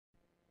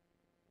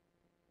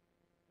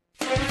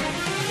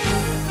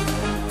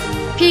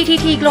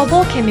PTT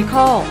Global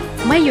Chemical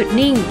ไม่หยุด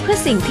นิ่งเพื่อ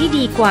สิ่งที่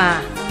ดีกว่า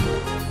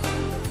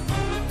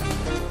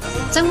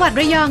จังหวัด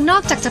ระยองนอ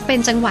กจากจะเป็น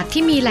จังหวัด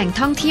ที่มีแหล่ง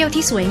ท่องเที่ยว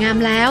ที่สวยงาม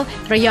แล้ว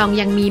ระยอง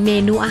ยังมีเม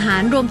นูอาหา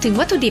รรวมถึง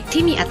วัตถุดิบ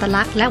ที่มีอัต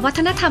ลักษณ์และวัฒ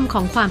นธรรมข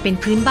องความเป็น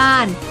พื้นบ้า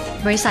น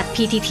บริษัท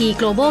PTT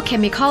Global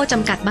Chemical จ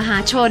ำกัดมหา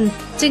ชน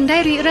จึงได้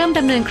ริเริ่มด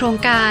ำเนินโครง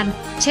การ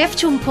เชฟ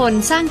ชุมพล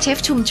สร้างเชฟ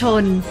ชุมช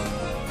น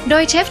โด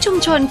ยเชฟชุม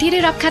ชนที่ได้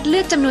รับคัดเลื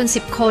อกจำนวน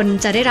10คน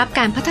จะได้รับ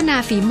การพัฒนา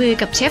ฝีมือ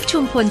กับเชฟชุ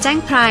มพลแจ้ง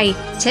ไพร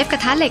เชฟกร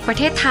ะทะเหล็กประ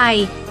เทศไทย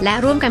และ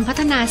ร่วมกันพั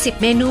ฒนา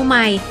10เมนูให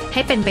ม่ใ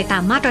ห้เป็นไปตา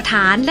มมาตรฐ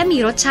านและมี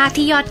รสชาติ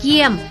ที่ยอดเ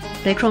ยี่ยม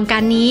โดยโครงกา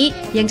รนี้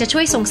ยังจะช่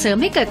วยส่งเสริม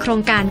ให้เกิดโคร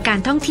งการการ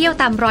ท่องเที่ยว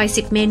ตามรอย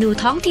10เมนู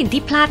ท้องถิ่น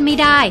ที่พลาดไม่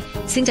ได้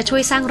ซึ่งจะช่ว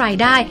ยสร้างราย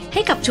ได้ใ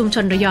ห้กับชุมช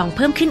นระยองเ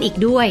พิ่มขึ้นอีก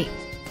ด้วย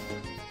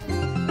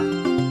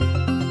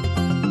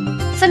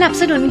สนับ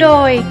สนุนโด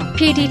ย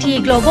PTT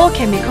Global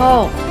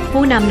Chemical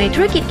ผู้นำใน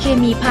ธุรกิจเค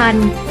มีภัณ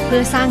ฑ์เพื่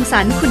อสร้างส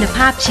รรค์คุณภ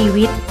าพชี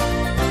วิต